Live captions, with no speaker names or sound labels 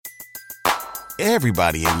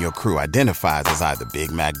Everybody in your crew identifies as either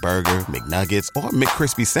Big Mac Burger, McNuggets, or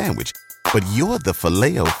McCrispy Sandwich. But you're the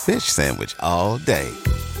Filet-O-Fish Sandwich all day.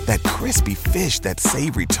 That crispy fish, that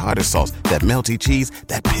savory tartar sauce, that melty cheese,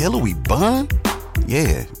 that pillowy bun.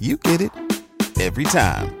 Yeah, you get it. Every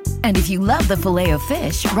time. And if you love the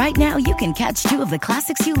Filet-O-Fish, right now you can catch two of the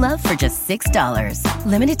classics you love for just $6.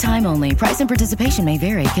 Limited time only. Price and participation may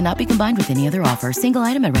vary. Cannot be combined with any other offer. Single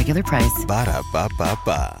item at regular price.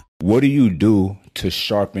 Ba-da-ba-ba-ba. What do you do to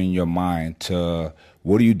sharpen your mind?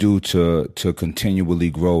 What do you do to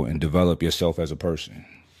continually grow and develop yourself as a person?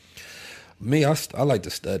 Me, I like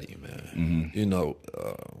to study, man. You know,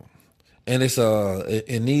 and it's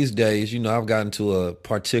in these days, you know, I've gotten to a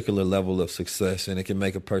particular level of success, and it can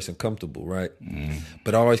make a person comfortable, right?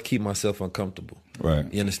 But I always keep myself uncomfortable. Right.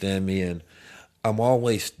 You understand me? And I'm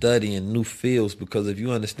always studying new fields, because if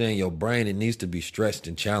you understand your brain, it needs to be stretched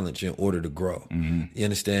and challenged in order to grow. You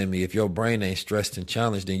understand me? If your brain ain't stressed and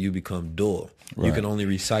challenged, then you become dull. Right. You can only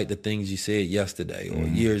recite the things you said yesterday or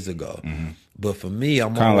years ago. But for me,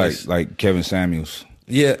 I'm kind always of like Kevin Samuels.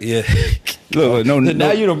 Yeah. Look,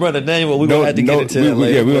 now you done brought a name, but we're going to have to get into that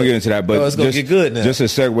later. Yeah, we're going to get into that. But it's going to get good now. Just a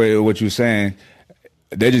segue to what you were saying,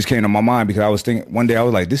 that just came to my mind because I was thinking, one day I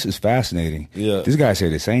was like, this is fascinating. Yeah. This guy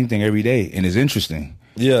said the same thing every day, and it's interesting.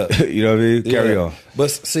 Yeah. You know what I mean? Carry on.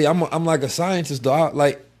 But see, I'm like a scientist, though.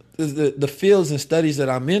 Like the fields and studies that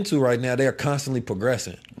I'm into right now, they are constantly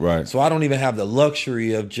progressing. Right. So I don't even have the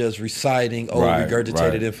luxury of just reciting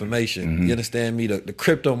regurgitated information. You understand me? The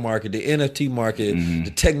crypto market, the NFT market,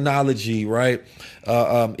 the technology, right?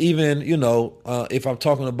 Even, you know, if I'm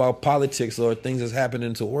talking about politics or things that's happening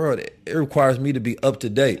in the world, it requires me to be up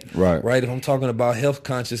to date. Right. If I'm talking about health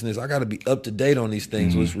consciousness, I got to be up to date on these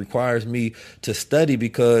things, which requires me to study,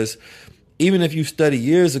 because even if you study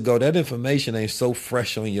years ago, that information ain't so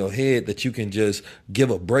fresh on your head that you can just give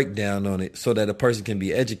a breakdown on it so that a person can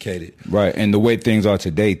be educated. Right. And the way things are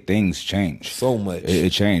today, things change. So much. It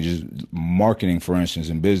changes. Marketing, for instance,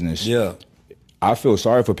 in business. Yeah. I feel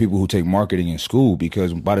sorry for people who take marketing in school,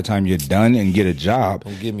 because by the time you're done and get a job,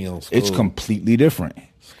 don't get me on school. It's completely different.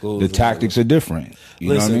 The tactics are different. You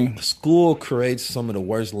know what I mean? School creates some of the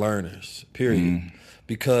worst learners, period.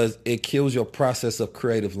 Because it kills your process of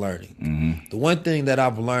creative learning. The one thing that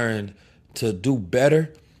I've learned to do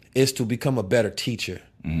better is to become a better teacher,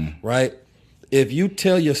 right? If you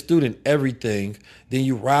tell your student everything, then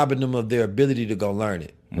you're robbing them of their ability to go learn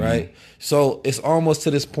it, right? So it's almost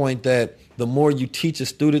to this point that the more you teach a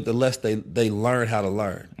student, the less they learn how to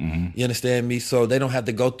learn. You understand me? So they don't have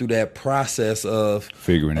to go through that process of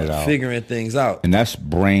figuring things out. And that's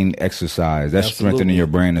brain exercise. That's strengthening your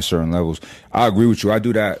brain at certain levels. I agree with you. I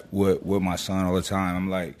do that with my son all the time. I'm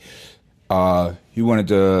like, he wanted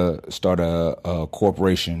to start a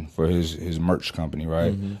corporation for his merch company,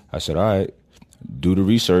 right? I said, all right, do the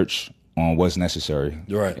research on what's necessary.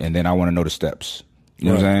 Right. And then I want to know the steps. You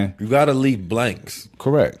know what I'm saying? You got to leave blanks.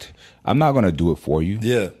 Correct. I'm not going to do it for you.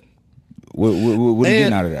 Yeah. What are you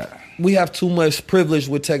getting out of that? We have too much privilege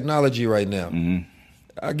with technology right now.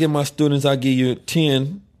 I give my students, I give you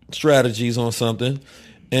 10 strategies on something,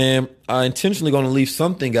 and I intentionally going to leave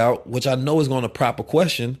something out, which I know is going to prop a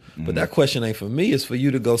question, but that question ain't for me. It's for you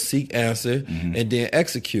to go seek answer and then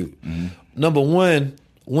execute. Number one,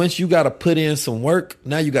 once you got to put in some work,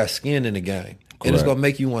 now you got skin in the game. Correct. And it's going to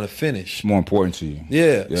make you want to finish. It's more important to you.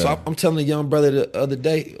 Yeah. So I'm telling a young brother the other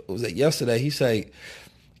day, was it yesterday, he said,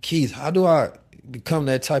 Keith, how do I become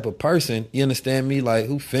that type of person, you understand me, like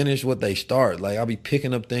who finish what they start? Like I'll be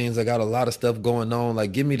picking up things, I got a lot of stuff going on,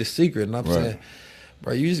 like give me the secret. And I'm saying,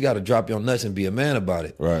 bro, you just got to drop your nuts and be a man about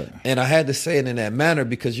it. Right. And I had to say it in that manner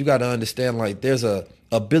because you got to understand, like there's a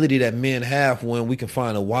ability that men have when we can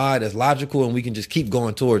find a why that's logical and we can just keep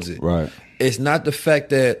going towards it. Right. It's not the fact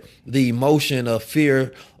that the emotion of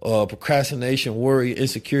fear, procrastination, worry,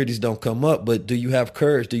 insecurities don't come up, but do you have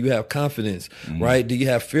courage? Do you have confidence, right? Do you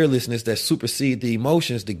have fearlessness that supersede the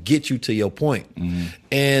emotions to get you to your point?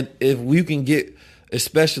 And if we can get,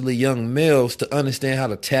 especially young males, to understand how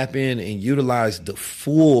to tap in and utilize the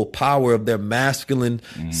full power of their masculine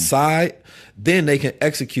side, then they can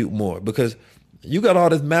execute more because you got all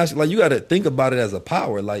this masculine, like you got to think about it as a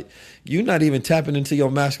power. Like you're not even tapping into your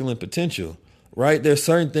masculine potential, right? There's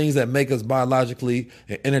certain things that make us biologically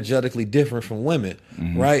and energetically different from women,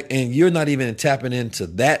 right? And you're not even tapping into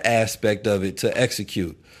that aspect of it to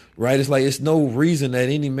execute, right? It's like, it's no reason that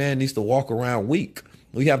any man needs to walk around weak.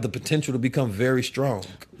 We have the potential to become very strong.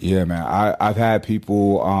 Yeah, man. I've had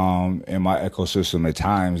people in my ecosystem at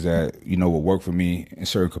times that, you know, will work for me in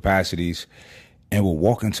certain capacities and will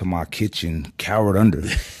walk into my kitchen cowered under.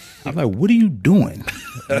 I'm like, what are you doing?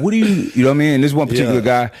 What are you know what I mean? And this one particular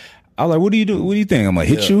guy, I was like, what do you do? What do you think? I'm gonna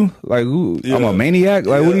hit you? Like, who? Yeah. I'm a maniac?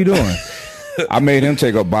 Like, what are you doing? I made him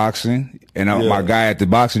take up boxing, and my guy at the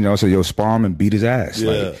boxing, said, yo, spar him and beat his ass.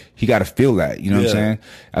 Like, he got to feel that, you know what I'm saying?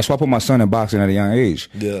 That's why I put my son in boxing at a young age.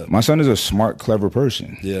 Yeah. My son is a smart, clever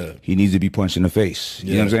person. Yeah. He needs to be punched in the face.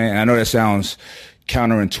 You know what I'm saying? And I know that sounds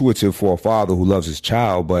counterintuitive for a father who loves his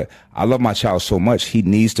child, but I love my child so much, he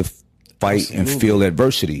needs to fight and feel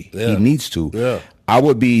adversity. He needs to. Yeah. I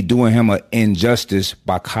would be doing him an injustice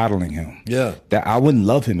by coddling him. Yeah. That I wouldn't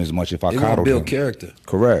love him as much if I coddled him. Build character.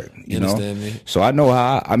 Correct. You understand me? So I know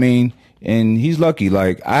how, and he's lucky.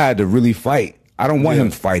 Like, I had to really fight. I don't want him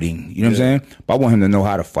fighting, you know what I'm saying? But I want him to know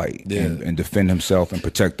how to fight and defend himself and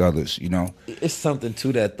protect others, It's something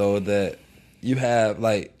to that, though, that you have,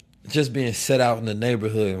 like, just being set out in the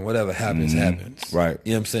neighborhood and whatever happens, happens. Right.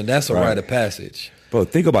 You know what I'm saying? That's a rite of passage. Bro,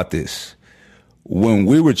 think about this. When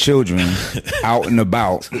we were children, out and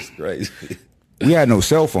about, It's crazy. we had no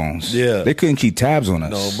cell phones. Yeah. They couldn't keep tabs on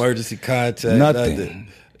us. No emergency contact. Nothing.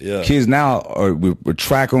 Yeah. Kids now, we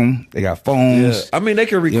track them. They got phones. Yeah. They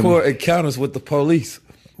can record encounters with the police.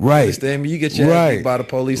 Right. Understand me? You get your ass beat by the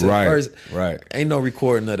police at first. Right. Ain't no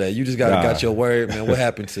recording of that. You just got your word, man. What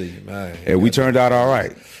happened to you, man? And we turned out all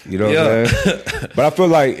right. You know what I'm saying? But I feel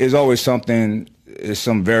like it's always something. It's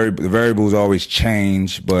some variables always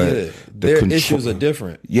change, but their issues are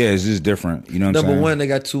different. Yeah, it's just different. You know what I'm saying? Number one,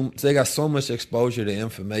 they got so much exposure to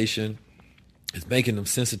information. It's making them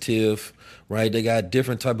sensitive, right? They got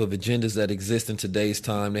different type of agendas that exist in today's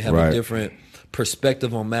time. They have a different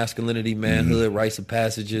perspective on masculinity, manhood, rites of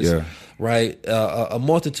passages, right? A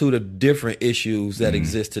multitude of different issues that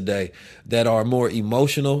exist today that are more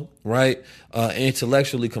emotional, right?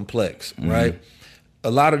 Intellectually complex, right? A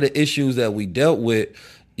lot of the issues that we dealt with,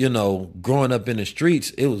 growing up in the streets,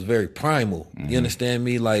 it was very primal. You understand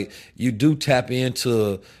me? Like, you do tap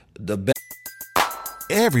into the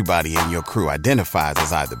Everybody in your crew identifies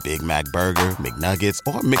as either Big Mac Burger, McNuggets,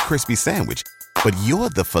 or McCrispy Sandwich. But you're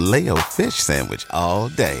the Filet-O-Fish Sandwich all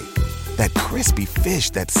day. That crispy fish,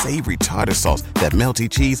 that savory tartar sauce, that melty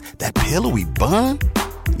cheese, that pillowy bun.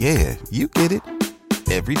 Yeah, you get it.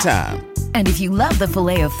 Every time. And if you love the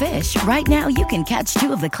Filet-O-Fish, right now you can catch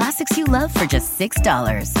two of the classics you love for just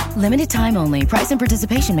 $6. Limited time only. Price and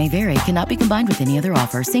participation may vary. Cannot be combined with any other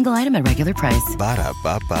offer. Single item at regular price.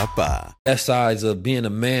 Ba-da-ba-ba-ba. sides of being a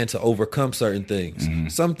man to overcome certain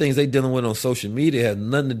things. Some things they dealing with on social media have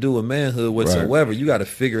nothing to do with manhood whatsoever. You got to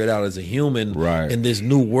figure it out as a human in this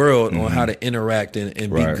new world on how to interact and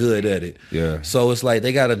be good at it. Yeah. So it's like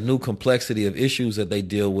they got a new complexity of issues that they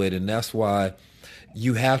deal with, and that's why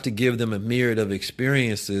you have to give them a myriad of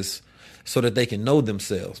experiences so that they can know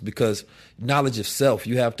themselves, because knowledge of self,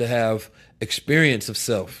 you have to have experience of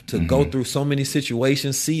self to go through so many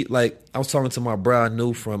situations. See, like, I was talking to my bro I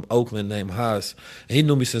knew from Oakland named Haas, and he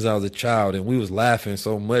knew me since I was a child, and we was laughing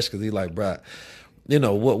so much because he like, bro,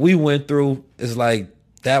 what we went through is like,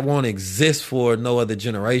 that won't exist for no other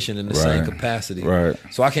generation in the same capacity. Right.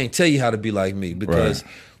 So I can't tell you how to be like me, because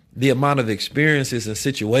the amount of experiences and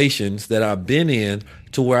situations that I've been in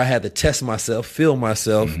to where I had to test myself, feel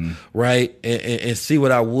myself, right, and see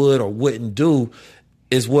what I would or wouldn't do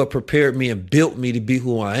is what prepared me and built me to be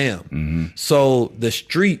who I am. So the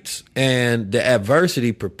streets and the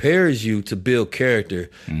adversity prepares you to build character,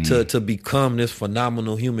 to become this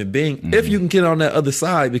phenomenal human being, if you can get on that other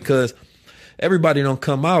side, because everybody don't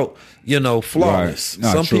come out, flawless. Right.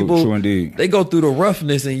 No, Some people, true indeed. They go through the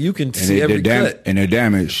roughness and you can see every cut. And they're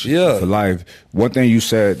damaged for life. One thing you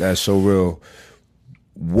said that's so real,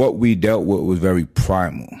 what we dealt with was very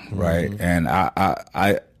primal, right? And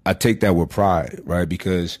I take that with pride, right?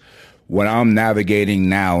 Because when I'm navigating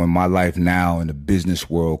now in my life now in the business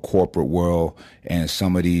world, corporate world, and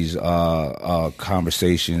some of these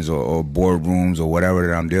conversations or boardrooms or whatever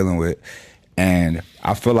that I'm dealing with, and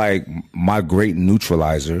I feel like my great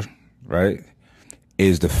neutralizer, right,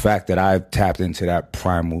 is the fact that I've tapped into that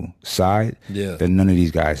primal side that none of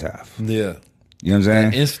these guys have. Yeah. You know what I'm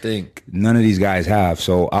saying? That instinct. None of these guys have.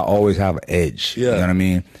 So I always have an edge. Yeah. You know what I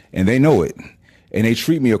mean? And they know it. And they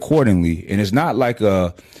treat me accordingly. And it's not like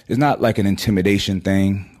an intimidation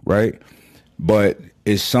thing, right? But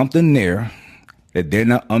it's something there that they're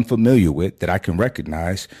not unfamiliar with, that I can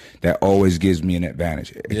recognize, that always gives me an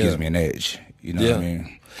advantage. It gives me an edge. You know what I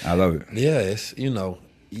mean? I love it. Yeah, it's,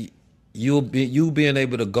 you being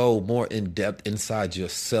able to go more in depth inside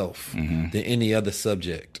yourself than any other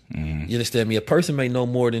subject. You understand me? A person may know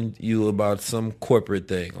more than you about some corporate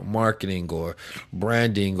thing or marketing or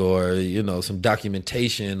branding or, some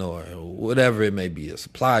documentation or whatever it may be, a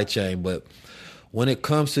supply chain. But when it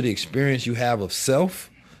comes to the experience you have of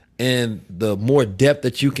self and the more depth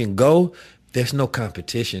that you can go, there's no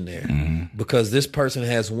competition there because this person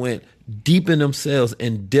has went deep in themselves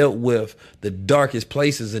and dealt with the darkest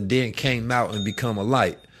places and then came out and become a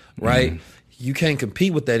light, right? You can't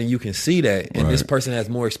compete with that, and you can see that. And this person has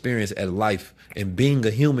more experience at life and being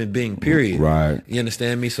a human being, period. Right. You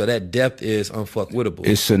understand me? So that depth is unfuckwittable.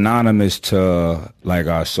 It's synonymous to like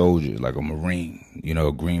our soldier, like a Marine, you know,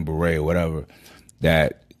 a Green Beret or whatever,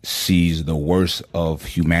 that sees the worst of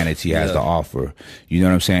humanity has to offer. You know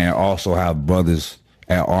what I'm saying? Also have brothers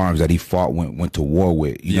at arms that he fought, went to war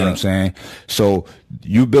with. You know what I'm saying? So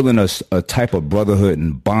you building a type of brotherhood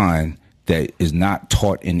and bond that is not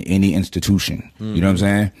taught in any institution. You know what I'm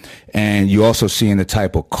saying? And you also seeing the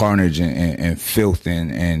type of carnage and filth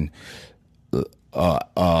and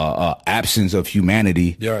absence of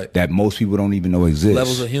humanity that most people don't even know exists.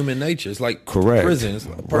 Levels of human nature. It's like prison. It's a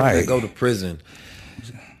person that go to prison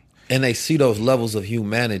and they see those levels of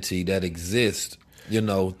humanity that exist. You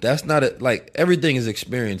know, that's not like everything is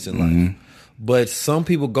experience in life. But some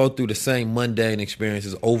people go through the same mundane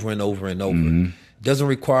experiences over and over and over. Doesn't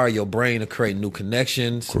require your brain to create new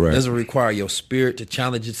connections. Doesn't require your spirit to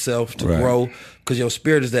challenge itself, to grow. Because your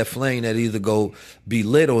spirit is that flame that either go be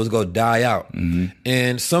lit or is go die out.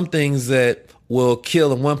 And some things that will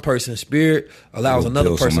kill in one person's spirit allows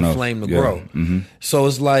another person's flame to grow. So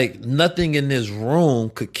it's like nothing in this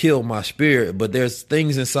room could kill my spirit, but there's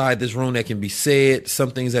things inside this room that can be said,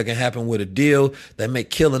 some things that can happen with a deal that may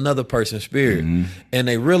kill another person's spirit. And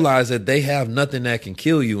they realize that they have nothing that can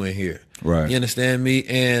kill you in here. You understand me?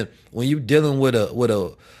 And when you're dealing with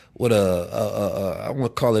a I want to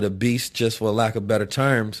call it a beast just for lack of better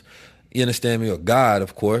terms, you understand me, or God,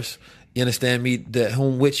 of course. You understand me? That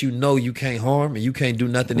whom which you know you can't harm and you can't do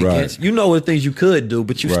nothing against. You know what things you could do,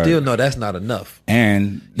 but you still know that's not enough.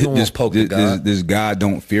 And you don't want to poke God. This God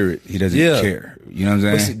don't fear it. He doesn't care. You know what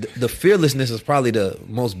I'm saying? But see, the fearlessness is probably the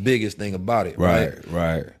most biggest thing about it.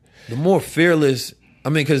 Right. The more fearless, I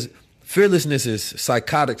mean, because fearlessness is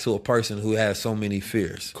psychotic to a person who has so many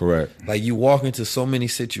fears. Like you walk into so many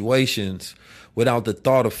situations without the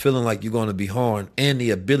thought of feeling like you're going to be harmed and the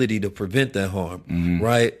ability to prevent that harm.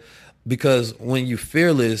 Right. Because when you're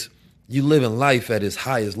fearless, you live in life at its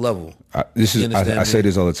highest level. I say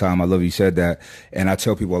this all the time. I love you said that. And I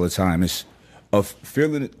tell people all the time, it's a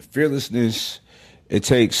fearlessness. It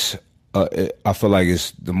takes, I feel like it's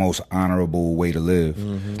the most honorable way to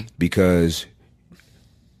live because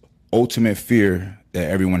ultimate fear that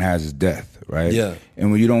everyone has is death, right?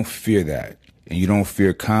 And when you don't fear that and you don't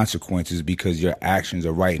fear consequences because your actions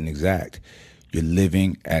are right and exact, you're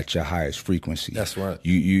living at your highest frequency. That's right.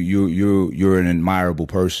 You're an admirable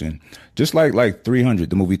person. Just like 300,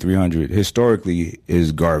 the movie 300, historically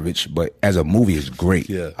is garbage, but as a movie it's great.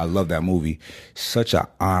 I love that movie. Such an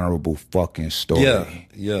honorable fucking story.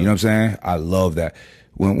 You know what I'm saying? I love that.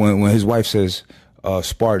 When his wife says,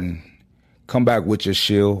 Spartan, come back with your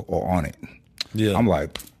shield or on it. I'm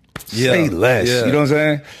like, say less. You know what I'm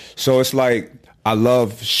saying? So it's like, I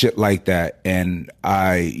love shit like that, and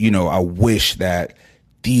I wish that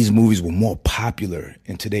these movies were more popular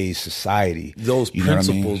in today's society. Those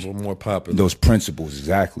principles were more popular. Those principles,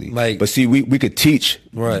 exactly. But see, we could teach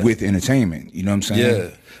with entertainment. You know what I'm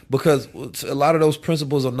saying? Because a lot of those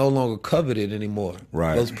principles are no longer coveted anymore.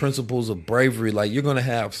 Those principles of bravery, like you're going to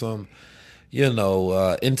have some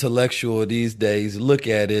intellectual these days look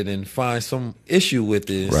at it and find some issue with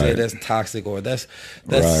it and say that's toxic or that's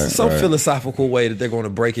some philosophical way that they're going to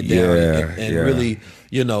break it down and really,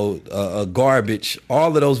 garbage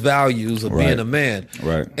all of those values of being a man.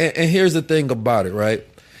 And here's the thing about it, right?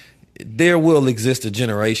 There will exist a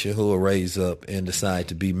generation who will raise up and decide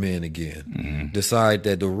to be men again. Decide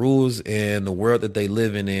that the rules and the world that they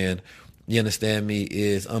living in, you understand me,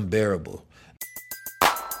 is unbearable.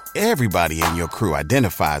 Everybody in your crew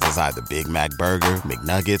identifies as either Big Mac Burger,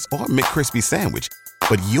 McNuggets, or McCrispy Sandwich.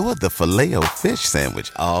 But you're the Filet-O-Fish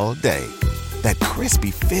Sandwich all day. That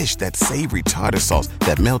crispy fish, that savory tartar sauce,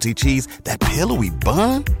 that melty cheese, that pillowy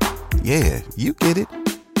bun. Yeah, you get it.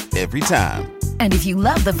 Every time. And if you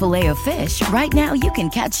love the Filet-O-Fish, right now you can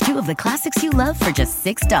catch two of the classics you love for just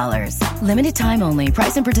 $6. Limited time only.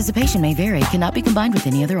 Price and participation may vary. Cannot be combined with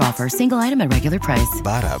any other offer. Single item at regular price.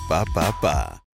 Ba-da-ba-ba-ba.